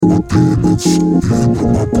My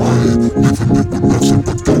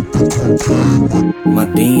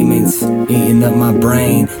demons eating up my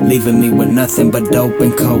brain, leaving me with nothing but dope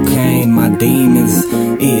and cocaine. My demons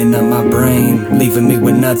eating up my brain, leaving me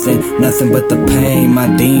with nothing but the pain.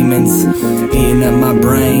 My demons eating up my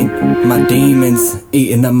brain, my demons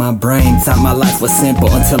eating up my brain. Thought my life was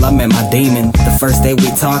simple until I met my demon. The first day we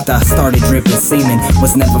talked, I started dripping semen.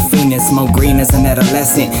 Was never fiending, smoke green as an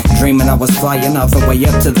adolescent, dreaming I was flying all the way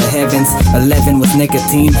up to the heavens. 11 was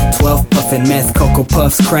nicotine, 12 puffin' meth, cocoa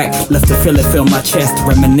puffs, crack, left to feel it fill my chest.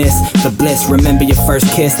 Reminisce the bliss, remember your first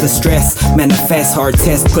kiss, the stress manifest, hard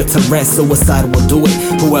test put to rest. Suicide will do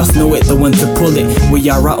it, who else knew it, the one to pull it. We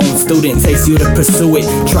are our own student, takes you to pursue it.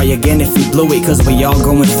 Try again if you blew it, cause we all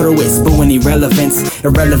going through it. Spewing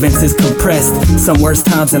irrelevance is compressed. Some worst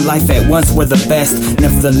times in life at once were the best.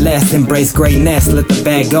 Nevertheless, embrace greatness, let the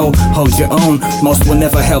bag go, hold your own. Most will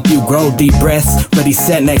never help you grow, deep breaths, ready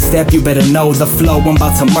set, next step, you better know the flow. I'm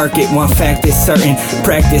about to mark it, one fact is certain,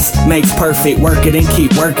 practice makes perfect, work it and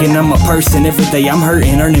keep working. I'm a person, every day I'm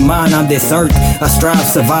hurting, earning mine on this earth. I strive,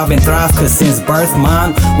 survive and thrive, cause since birth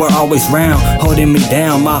mine were always round, holding me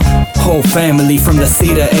down. My whole family from the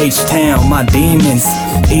C to H-Town. My demons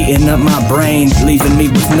eating up my brain, leaving me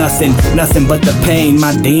with nothing but the pain.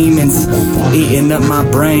 My demons eating up my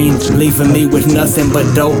brain, leaving me with nothing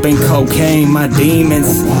but dope and cocaine. My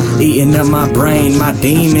demons eating up my brain, my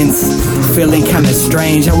demons feeling kinda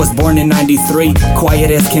strange. I was born in 93,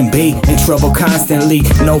 quiet as can be, in trouble constantly,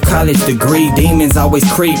 no college degree. Demons always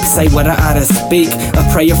creep, say what I oughta speak. A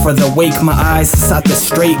prayer for the weak, my eyes sought the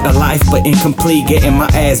street. A life but incomplete, getting my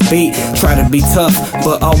ass beat. Try to be tough,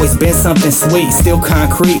 but always been something sweet. Still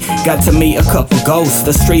concrete, got to meet a couple ghosts.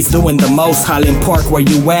 The streets doing the most, Highland Park where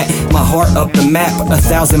you at. My heart up the map,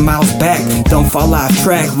 1,000 miles back. Don't fall off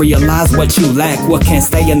track, realize what you lack. What can't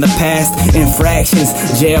stay in the past, infractions,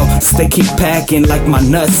 jail, stay keep packing like my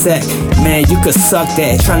nutsack. Man, you could suck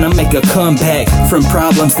that, trying to make a comeback from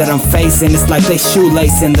problems that I'm facing. It's like they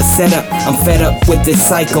shoelacing the setup. I'm fed up with this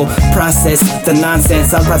cycle, process the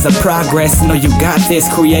nonsense. I'd rather progress, know you got this,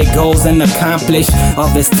 create goals and accomplish all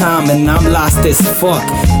this time, and I'm lost as fuck.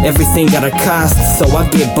 Everything got a cost, so I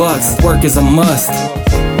get bucks. Work is a must,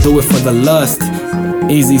 do it for the lust.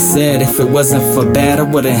 Easy said, if it wasn't for bad, I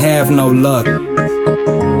wouldn't have no luck.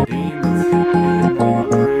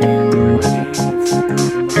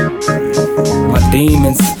 My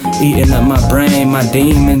demons eating up my brain, my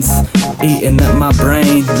demons eating up my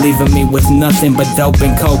brain, leaving me with nothing but dope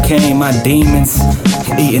and cocaine. My demons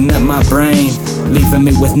eating up my brain, leaving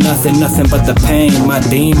me with nothing but the pain. My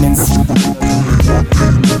demons.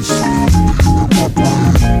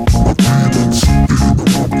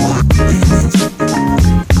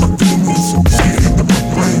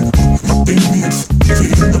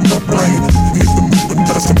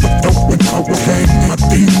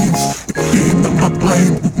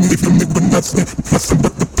 Nothing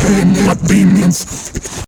but the pain in my demons.